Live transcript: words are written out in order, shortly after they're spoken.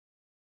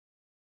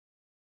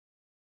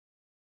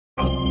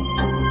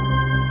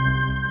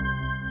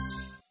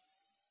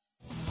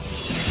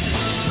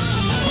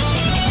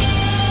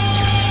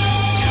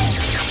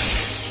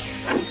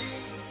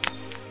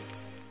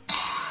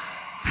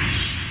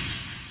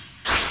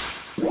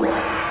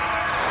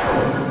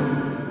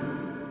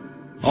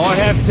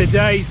have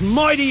today's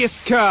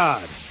mightiest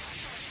card.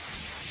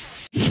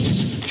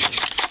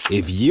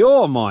 If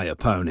you're my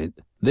opponent,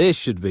 this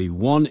should be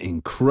one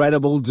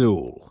incredible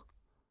duel.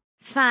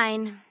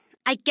 Fine.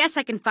 I guess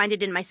I can find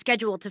it in my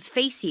schedule to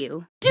face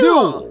you.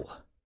 Duel!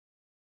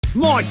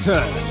 My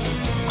turn!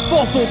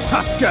 Fossil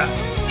Tusker!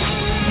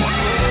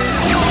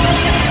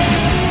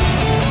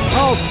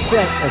 I'll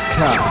set a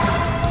card.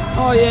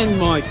 I end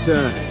my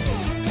turn.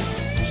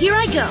 Here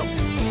I go.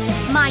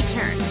 My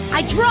turn.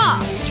 I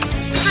draw.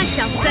 I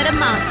shall set a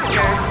monster.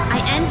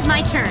 I end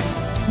my turn.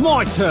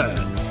 My turn.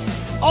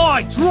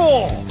 I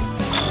draw.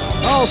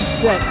 I'll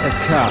set a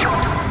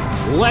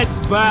card. Let's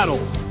battle.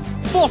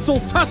 Fossil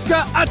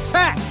Tusker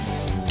attacks.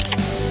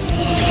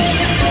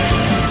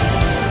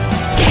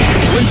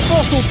 When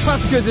Fossil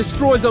Tusker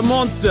destroys a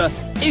monster,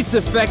 its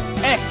effect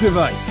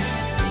activates.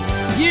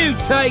 You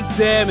take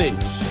damage.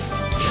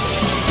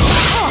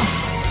 Oh,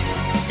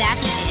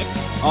 that's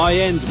it. I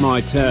end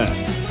my turn.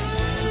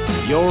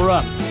 You're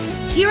up.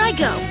 Here I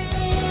go.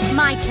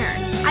 My turn.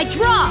 I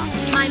draw.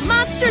 My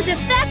monster's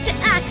effect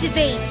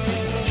activates.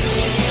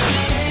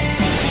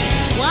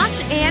 Watch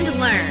and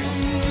learn.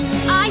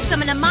 I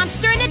summon a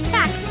monster in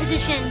attack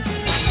position.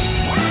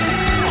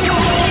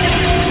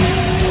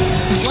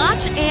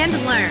 Watch and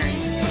learn.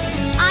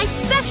 I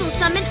special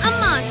summon a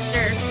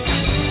monster.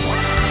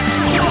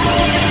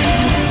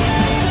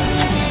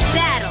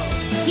 Battle.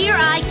 Here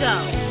I go.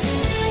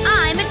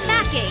 I'm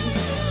attacking.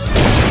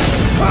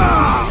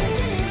 Ah!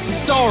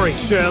 Sorry,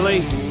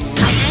 Shirley.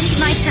 I end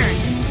my turn.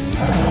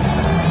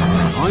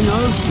 I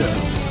know,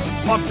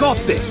 Shirley. I've got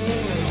this.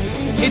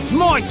 It's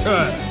my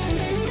turn.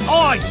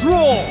 I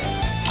draw.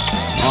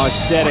 I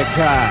set a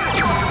card.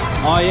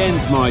 I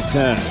end my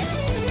turn.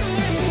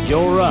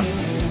 You're up.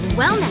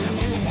 Well now,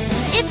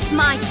 it's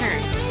my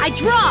turn. I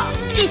draw.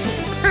 This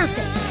is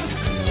perfect.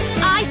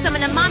 I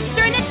summon a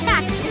monster in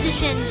attack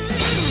position.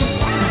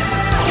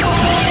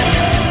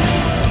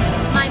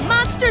 My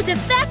monster's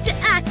effect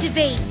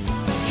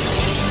activates.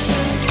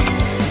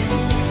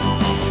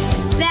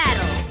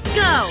 Battle.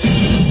 Go.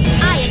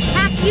 I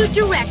attack you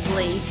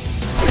directly.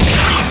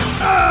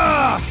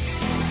 Ah!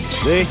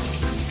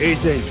 This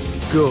isn't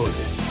good.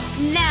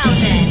 Now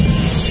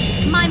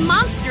then, my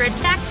monster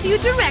attacks you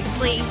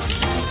directly.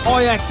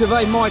 I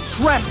activate my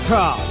trap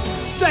card,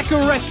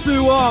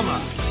 Sakuretsu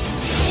Armor.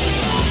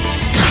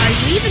 Are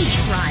you even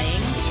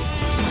trying?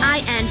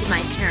 I end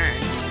my turn.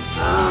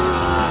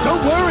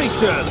 Don't worry,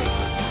 Shirley.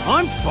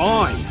 I'm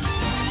fine.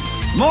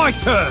 My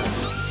turn.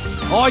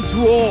 I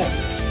draw.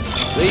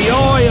 The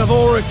Eye of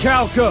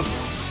Orichalcum.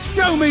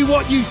 Show me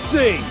what you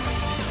see.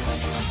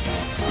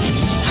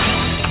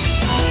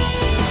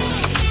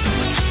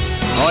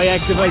 I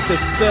activate the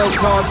spell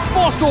card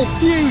Fossil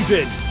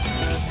Fusion.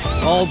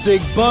 I'll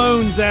dig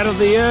bones out of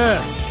the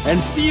earth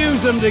and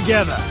fuse them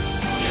together.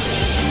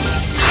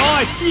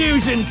 I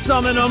fusion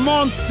summon a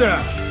monster.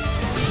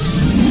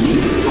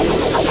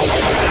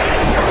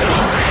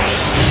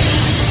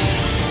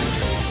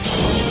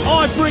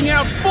 I bring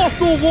out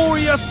Fossil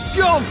Warrior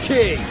Skull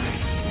King.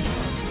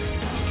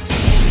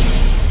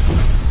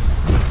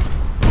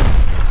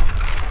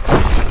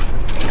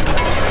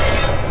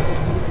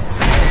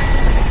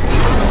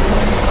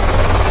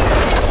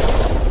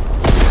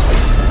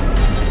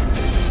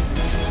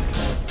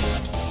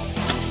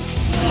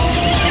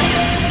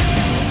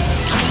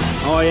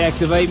 I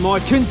activate my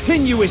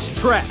continuous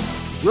trap,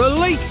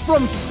 Release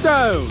from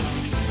Stone.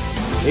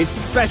 It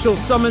special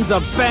summons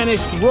a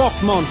banished rock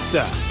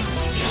monster.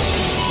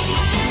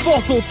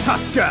 Fossil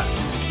Tusker.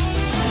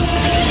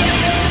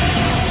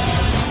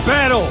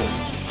 Battle.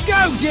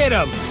 Go get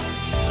him.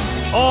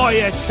 I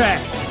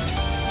attack.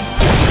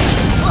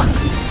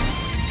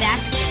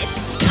 That's it.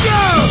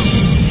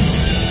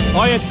 Go!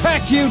 I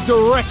attack you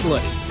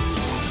directly.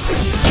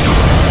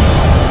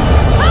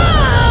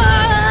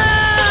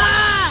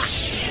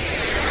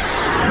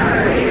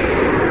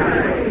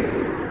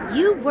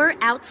 You were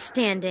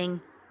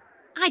outstanding.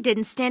 I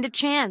didn't stand a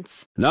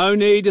chance. No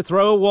need to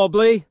throw a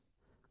wobbly.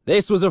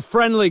 This was a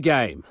friendly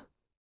game.